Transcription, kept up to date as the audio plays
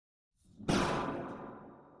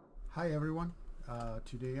Hi everyone.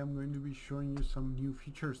 Today I'm going to be showing you some new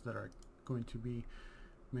features that are going to be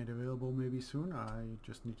made available maybe soon. I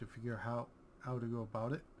just need to figure how to go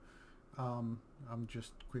about it. I'm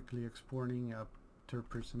just quickly exporting a third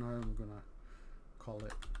person art. I'm gonna call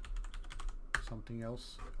it something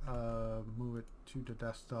else. Move it to the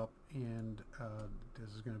desktop, and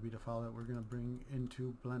this is going to be the file that we're going to bring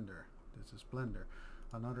into Blender. This is Blender.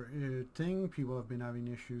 Another thing, people have been having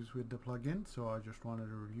issues with the plugin, so I just wanted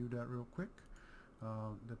to review that real quick.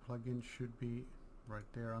 The plugin should be right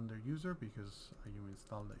there under user because you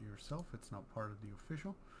installed it yourself. It's not part of the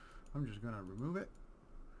official. I'm just going to remove it,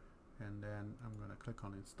 and then I'm going to click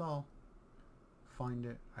on install, find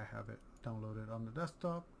it. I have it downloaded on the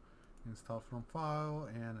desktop, install from file,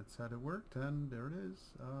 and it said it worked, and there it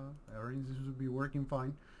is. Everything seems to be working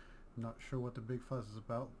fine. Not sure what the big fuss is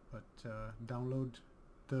about, but download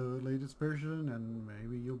the latest version and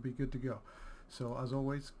maybe you'll be good to go. So as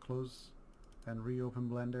always, close and reopen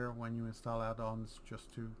Blender when you install add-ons,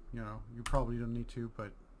 just to, you probably don't need to,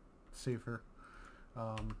 but safer.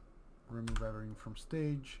 Remove everything from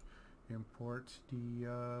stage, import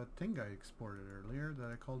the thing I exported earlier that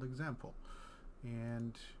I called example,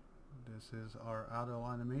 and this is our addon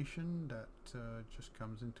animation that just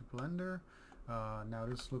comes into Blender. Now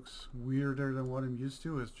this looks weirder than what I'm used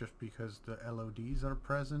to. It's just because the LODs are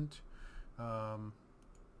present. I'm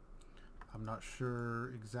not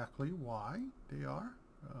sure exactly why they are.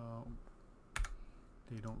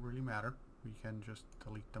 They don't really matter. We can just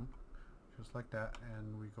delete them just like that,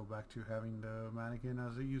 and we go back to having the mannequin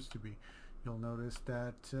as it used to be. You'll notice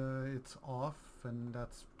that it's off, and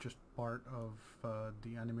that's just part of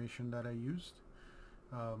the animation that I used.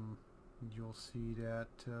 You'll see that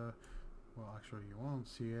well, actually you won't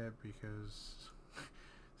see it because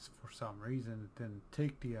for some reason it didn't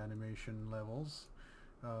take the animation levels.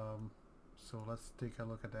 So let's take a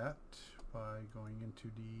look at that by going into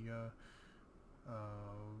the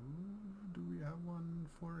do we have one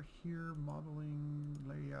for here? Modeling,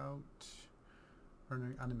 layout, or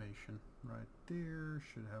animation right there.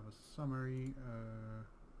 Should have a summary.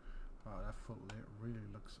 Wow, that footlit really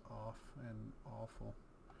looks off and awful.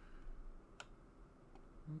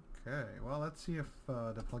 Okay, well, let's see if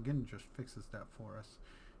the plugin just fixes that for us.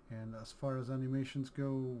 And as far as animations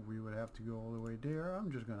go, we would have to go all the way there.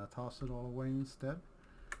 I'm just gonna toss it all away instead.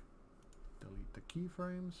 Delete the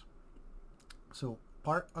keyframes. So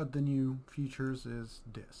part of the new features is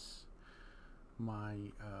this.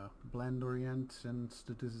 My blend orient, since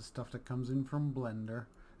this is stuff that comes in from Blender,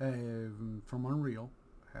 from Unreal,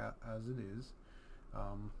 as it is,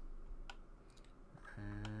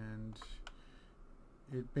 and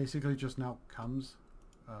it basically just now comes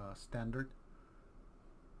standard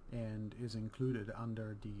and is included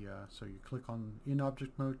under the so you click on in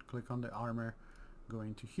object mode, click on the armor, go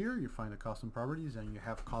into here, you find the custom properties, and you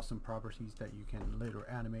have custom properties that you can later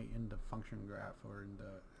animate in the function graph or in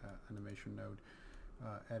the animation node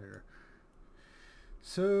editor.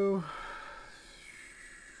 So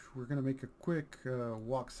we're gonna make a quick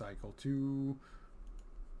walk cycle to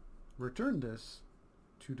return this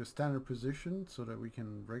to the standard position so that we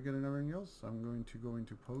can break it and everything else. I'm going to go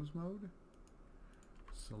into pose mode,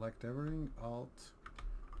 select everything, Alt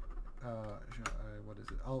what is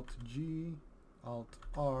it, Alt G, Alt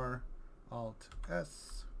R, Alt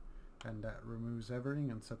S, and that removes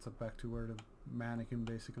everything and sets it back to where the mannequin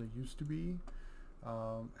basically used to be.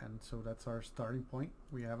 And so that's our starting point.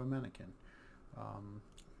 We have a mannequin.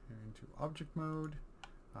 Into object mode,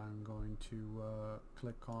 I'm going to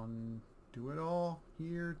click on do it all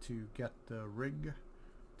here to get the rig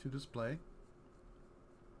to display.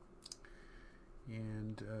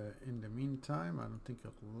 And in the meantime, I don't think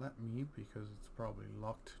it'll let me because it's probably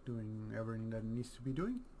locked doing everything that it needs to be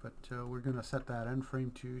doing, but we're gonna set that end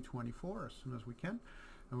frame to 24 as soon as we can,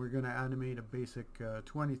 and we're gonna animate a basic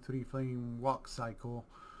 23 frame walk cycle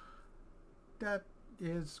that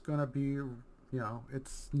is gonna be,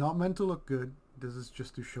 it's not meant to look good. This is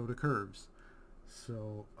just to show the curves.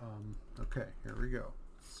 So okay, here we go.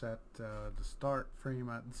 Set the start frame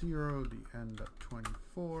at 0, the end at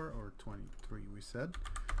 24 or 23 we said,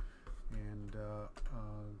 and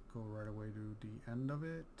go right away to the end of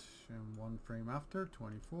it, and one frame after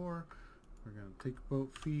 24 we're going to take both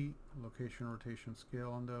feet, location, rotation,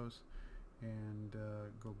 scale on those, and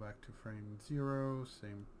go back to frame 0,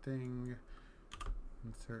 same thing,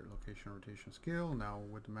 insert location, rotation, scale. Now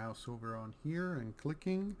with the mouse over on here and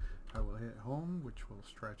clicking, I will hit home, which will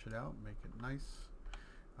stretch it out, make it nice.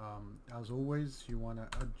 As always, you want to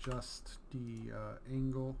adjust the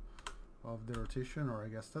angle of the rotation, or I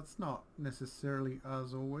guess that's not necessarily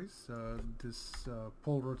as always. This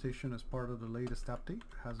pole rotation is part of the latest update,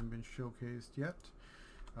 hasn't been showcased yet.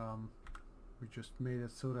 We just made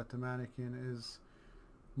it so that the mannequin is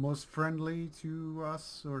most friendly to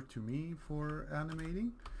us, or to me, for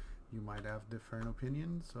animating. You might have different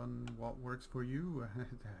opinions on what works for you.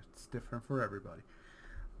 It's different for everybody.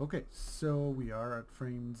 Okay, so we are at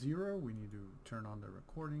frame 0. We need to turn on the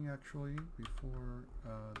recording actually before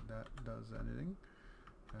that does anything.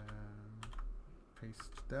 And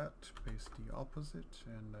paste that, paste the opposite,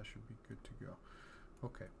 and that should be good to go.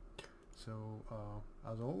 Okay, so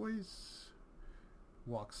as always,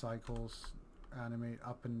 walk cycles animate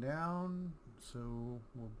up and down. So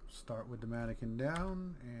we'll start with the mannequin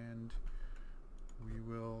down, and we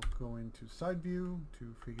will go into side view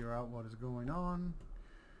to figure out what is going on.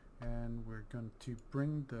 And we're going to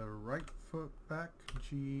bring the right foot back,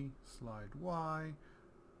 G, slide Y,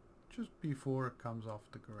 just before it comes off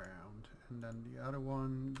the ground. And then the other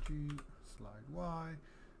one, G, slide Y,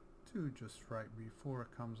 to just right before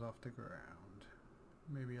it comes off the ground.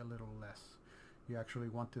 Maybe a little less. You actually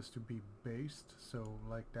want this to be based, so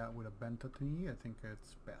like that with a bent at the knee, I think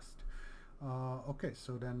it's best. Okay,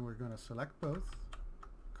 so then we're going to select both,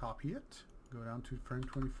 copy it, go down to frame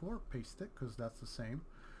 24, paste it, because that's the same.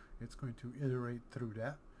 It's going to iterate through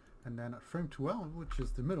that, and then at frame 12, which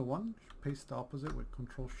is the middle one, paste the opposite with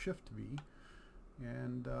Control-Shift-V,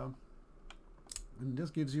 and this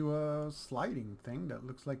gives you a sliding thing that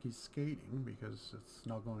looks like he's skating because it's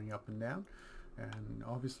not going up and down. And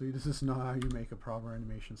obviously this is not how you make a proper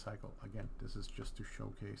animation cycle. Again, this is just to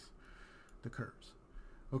showcase the curves.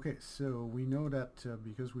 Okay, so we know that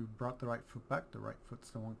because we brought the right foot back, the right foot's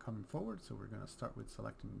the one coming forward, so we're going to start with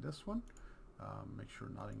selecting this one. Make sure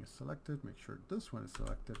nothing is selected. Make sure this one is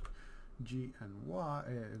selected. G and Y,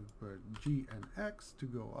 G and X to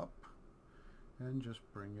go up, and just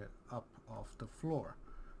bring it up off the floor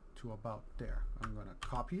to about there. I'm going to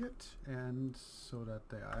copy it, and so that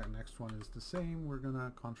the next one is the same, we're going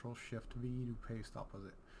to Control-Shift-V to paste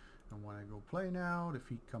opposite. And when I go play now, the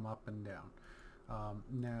feet come up and down.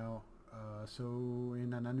 So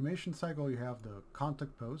in an animation cycle, you have the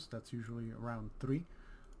contact pose. That's usually around 3.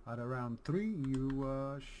 At around 3,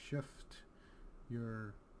 you shift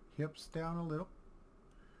your hips down a little,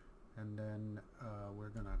 and then we're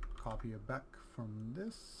gonna copy it back from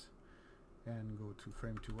this and go to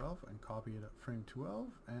frame 12 and copy it at frame 12,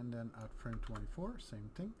 and then at frame 24, same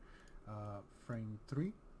thing. Frame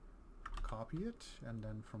 3, copy it, and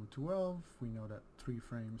then from 12, we know that 3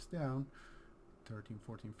 frames down, 13,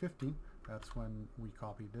 14, 15, that's when we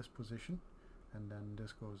copy this position. And then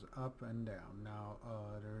this goes up and down. Now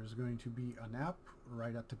there's going to be an app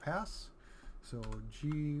right at the pass, so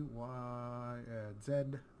G, Y,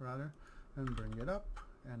 Z rather, and bring it up,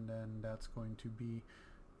 and then that's going to be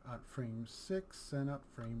at frame 6 and at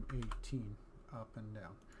frame 18, up and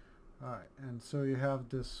down. Alright, and so you have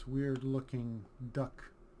this weird looking duck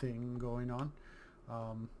thing going on.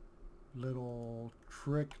 Little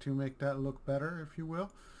trick to make that look better, if you will.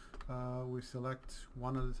 We select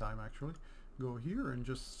one at a time actually. Go here and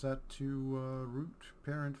just set to root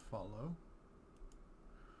parent follow,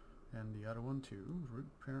 and the other one too, root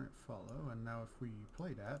parent follow. And now if we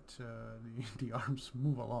play that, the arms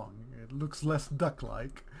move along. It looks less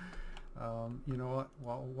duck-like. You know what,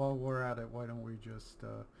 while we're at it, why don't we just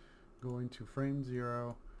go into frame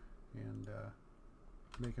 0 and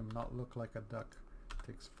make him not look like a duck.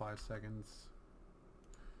 Takes 5 seconds.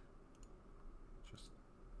 Just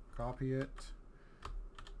copy it,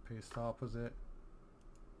 paste opposite,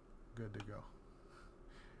 good to go.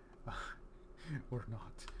 Or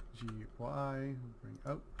not. G, Y, bring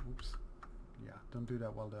out, oops. Yeah, don't do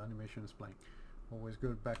that while the animation is playing. Always go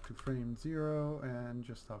back to frame 0 and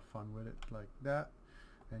just have fun with it like that.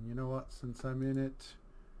 And you know what, since I'm in it,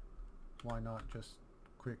 why not just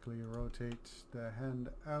quickly rotate the hand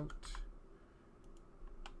out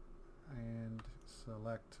and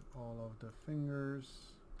select all of the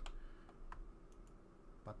fingers,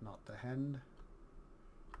 but not the hand,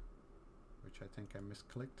 which I think I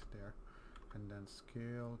misclicked there, and then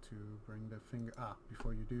scale to bring the finger,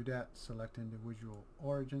 before you do that, select individual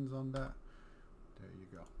origins on that. There you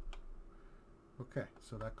go. Okay,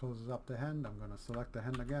 so that closes up the hand. I'm going to select the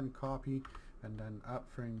hand again, copy, and then at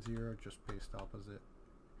frame 0 just paste opposite.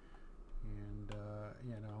 And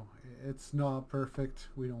you know, it's not perfect.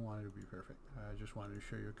 We don't want it to be perfect. I just wanted to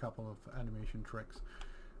show you a couple of animation tricks.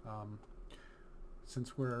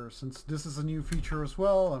 Since this is a new feature as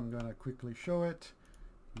well, I'm gonna quickly show it.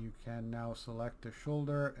 You can now select the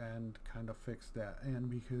shoulder and kind of fix that. And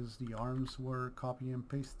because the arms were copy and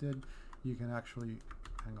pasted, you can actually,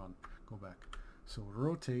 hang on, go back. So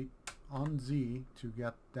rotate on Z to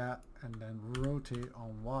get that, and then rotate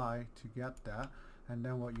on Y to get that. And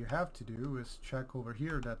then what you have to do is check over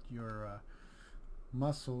here that your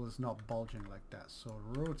muscle is not bulging like that. So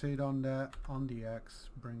rotate on that, on the X,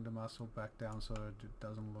 bring the muscle back down so that it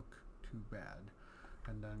doesn't look too bad.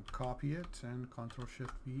 And then copy it and Ctrl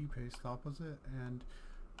Shift V, paste opposite, and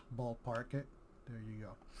ballpark it. There you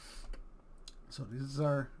go. So this is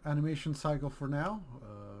our animation cycle for now.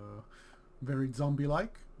 Very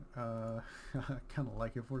zombie-like. I kind of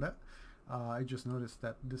like it for that. I just noticed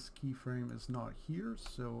that this keyframe is not here,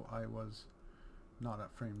 so I was not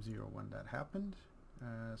at frame 0 when that happened.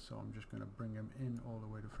 So I'm just going to bring him in all the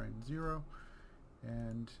way to frame 0,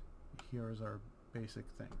 and here is our basic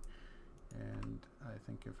thing. And I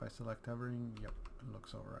think if I select everything, yep, it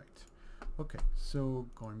looks alright. Okay, so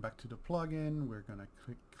going back to the plugin, we're going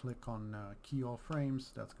to click on key all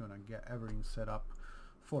frames. That's going to get everything set up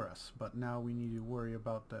for us. But now we need to worry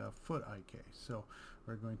about the foot IK. So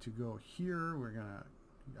we're going to go here. We're going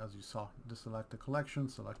to, as you saw, deselect the collection,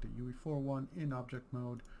 select the UE41 in object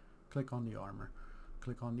mode, click on the armor.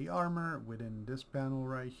 Click on the armor. Within this panel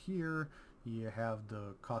right here, you have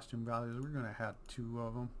the costume values. We're going to add 2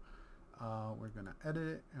 of them. We're going to edit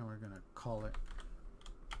it, and we're going to call it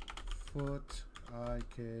foot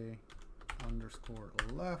IK underscore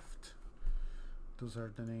left. Those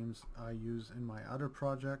are the names I use in my other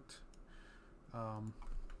project.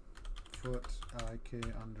 Foot IK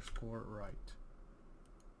underscore right.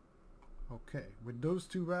 Okay, with those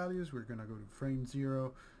 2 values, we're going to go to frame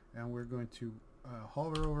 0, and we're going to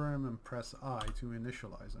hover over him and press I to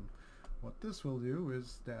initialize him. What this will do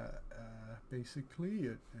is that basically,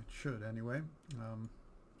 it should anyway.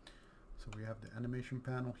 So we have the animation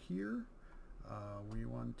panel here. We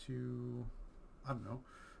want to, I don't know,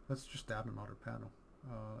 let's just add another panel.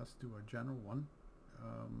 Let's do a general one.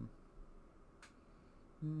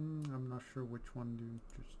 I'm not sure which one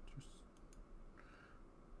to just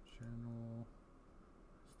general.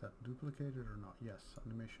 Is that duplicated or not? Yes,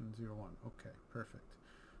 animation 01. Okay, perfect.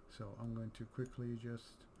 So I'm going to quickly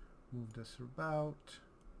just move this about.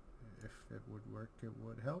 If it would work, it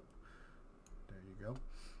would help. There you go.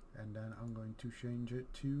 And then I'm going to change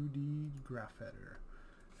it to the graph editor.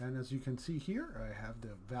 And as you can see here, I have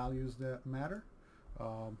the values that matter.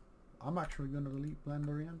 I'm actually going to delete blend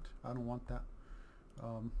orient. I don't want that.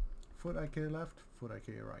 Foot IK left, foot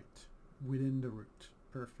IK right. Within the root.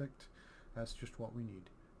 Perfect. That's just what we need.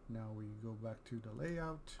 Now we go back to the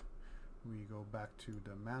layout. We go back to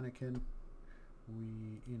the mannequin.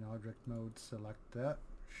 We, in object mode, select that.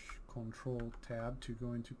 Control tab to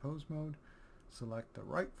go into pose mode. Select the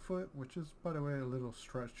right foot, which is, by the way, a little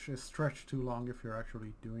stretch. It's stretched too long if you're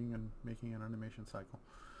actually doing and making an animation cycle.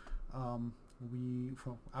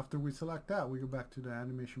 After we select that, we go back to the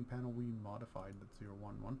animation panel we modified, that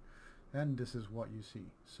 011, and this is what you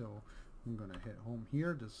see. So I'm going to hit home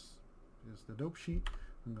here. This is the dope sheet.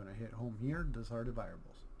 I'm going to hit home here. These are the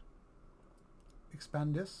variables.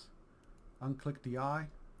 Expand this, unclick the eye,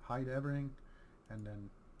 hide everything, and then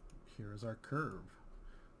here is our curve.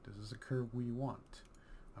 This is a curve we want.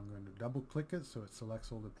 I'm going to double click it so it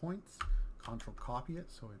selects all the points. Control copy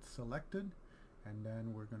it so it's selected, and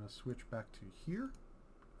then we're going to switch back to here.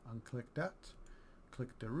 Unclick that. Click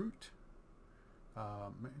the root.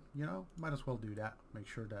 You know, might as well do that. Make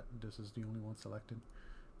sure that this is the only one selected.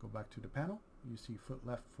 Go back to the panel. You see foot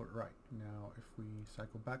left, foot right. Now if we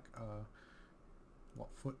cycle back, what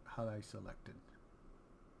foot had I selected?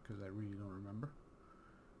 Because I really don't remember.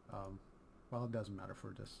 Well, it doesn't matter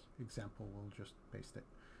for this example. We'll just paste it.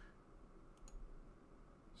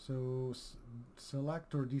 So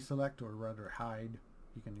select or deselect, or rather hide.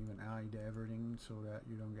 You can even hide everything so that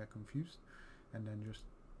you don't get confused, and then just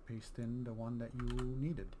paste in the one that you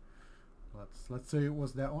needed. Let's say it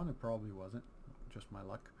was that one. It probably wasn't. Just my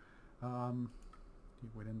luck.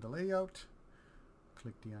 Within the layout,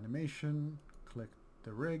 click the animation, click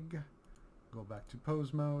the rig, go back to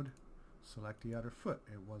pose mode, select the other foot.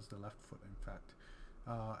 It was the left foot, in fact.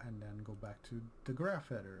 And then go back to the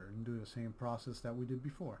graph editor and do the same process that we did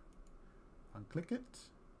before. Unclick it,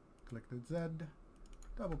 click the Z,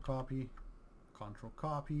 double copy, control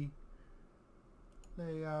copy,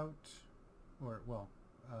 layout, or well,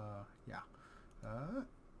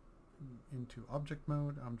 into object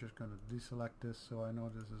mode. I'm just going to deselect this so I know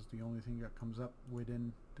this is the only thing that comes up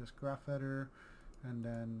within this graph editor, and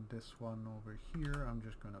then this one over here I'm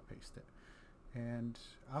just going to paste it. And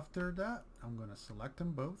after that, I'm going to select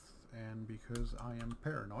them both, and because I am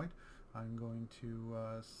paranoid, I'm going to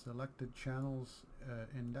select the channels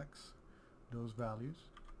index, those values,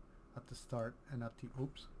 at the start and at the,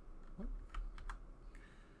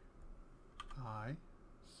 I,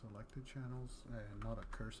 selected channels, and not a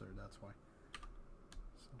cursor, that's why.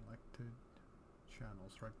 Selected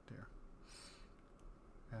channels right there.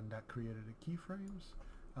 And that created the keyframes.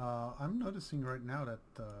 I'm noticing right now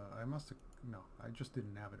that I must have, no, I just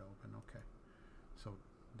didn't have it open. Okay, so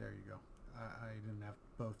there you go. I didn't have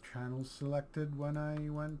both channels selected when I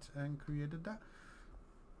went and created that.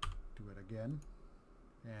 Do it again.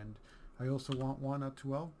 And I also want 1 at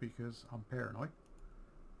 12 because I'm paranoid.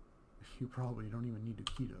 You probably don't even need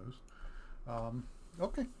to key those.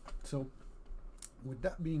 Okay, so with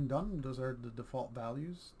that being done, those are the default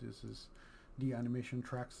values. This is the animation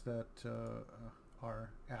tracks that are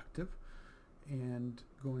active. And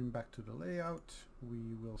going back to the layout,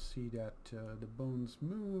 we will see that the bones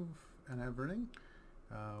move and everything.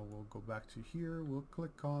 We'll go back to here. We'll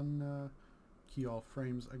click on key all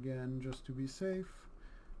frames again just to be safe,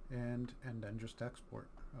 and then just export.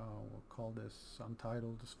 We'll call this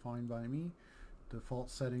Untitled, is fine by me. Default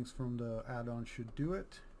settings from the add-on should do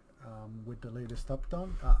it with the latest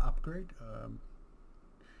upgrade.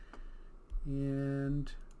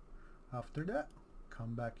 And after that,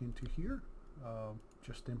 come back into here.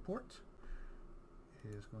 Just import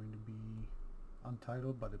is going to be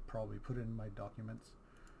Untitled, but it probably put it in my documents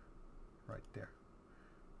right there.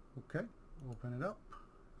 Okay, open it up,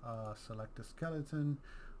 select the skeleton.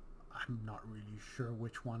 I'm not really sure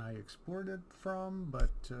which one I exported from, but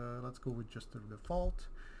let's go with just the default.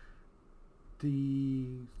 The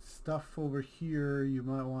stuff over here, you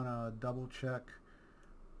might want to double check.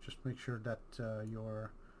 Just make sure that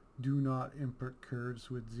your do not import curves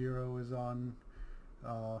with 0 is on.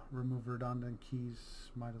 Remove redundant keys,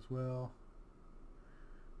 might as well.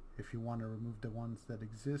 If you want to remove the ones that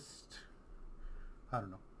exist, I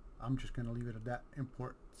don't know. I'm just going to leave it at that.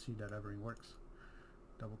 Import, see that everything works.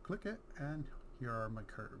 Double click it, and here are my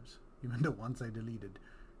curves. Even the ones I deleted,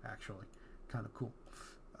 actually. Kind of cool.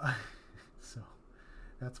 So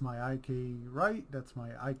that's my IK right, that's my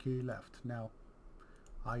IK left. Now,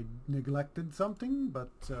 I neglected something, but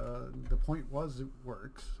the point was it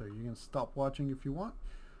works. So you can stop watching if you want.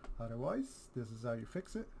 Otherwise, this is how you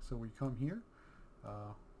fix it. So we come here,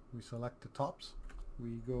 we select the tops, we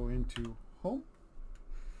go into Home,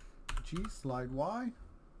 G, slide Y,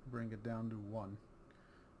 bring it down to 1,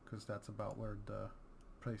 because that's about where the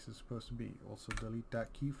place is supposed to be. Also delete that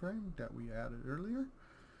keyframe that we added earlier,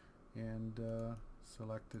 and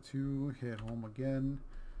select the 2, hit Home again,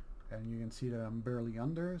 and you can see that I'm barely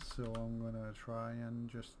under, so I'm going to try and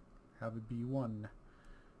just have it be 1,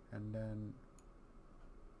 and then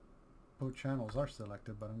both channels are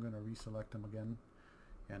selected, but I'm going to reselect them again,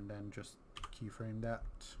 and then just keyframe that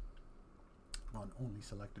on only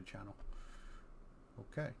selected channel.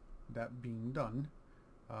 Okay, that being done,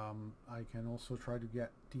 I can also try to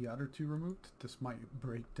get the other 2 removed. This might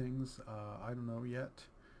break things, I don't know yet.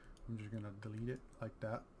 I'm just gonna delete it like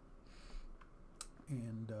that,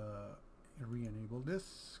 and re-enable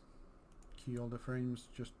this, key all the frames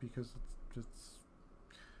just because it's just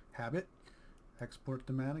habit. Export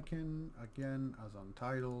the mannequin again as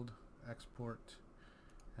Untitled, export,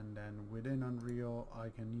 and then within Unreal I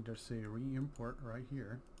can either say re-import right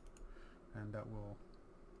here, and that will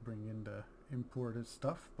bring in the imported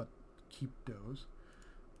stuff, but keep those.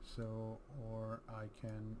 So, or I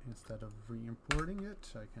can, instead of re-importing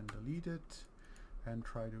it, I can delete it and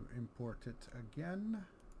try to import it again.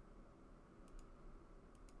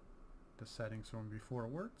 The settings from before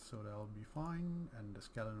worked, so that'll be fine, and the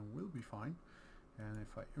skeleton will be fine. And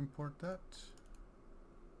if I import that,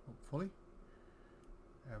 hopefully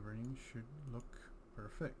everything should look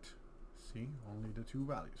perfect. See, only the 2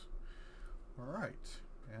 values. Alright,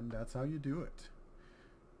 and that's how you do it.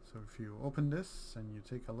 So if you open this and you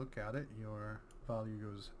take a look at it, your value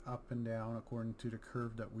goes up and down according to the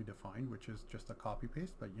curve that we defined, which is just a copy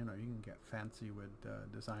paste, but you know, you can get fancy with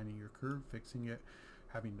designing your curve, fixing it,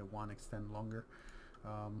 having the one extend longer.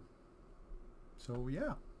 So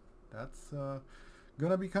yeah, that's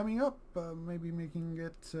gonna be coming up, maybe making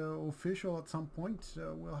it official at some point.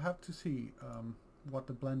 We'll have to see what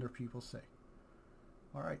the Blender people say.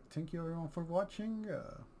 Alright, thank you everyone for watching.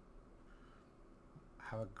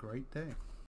 Have a great day.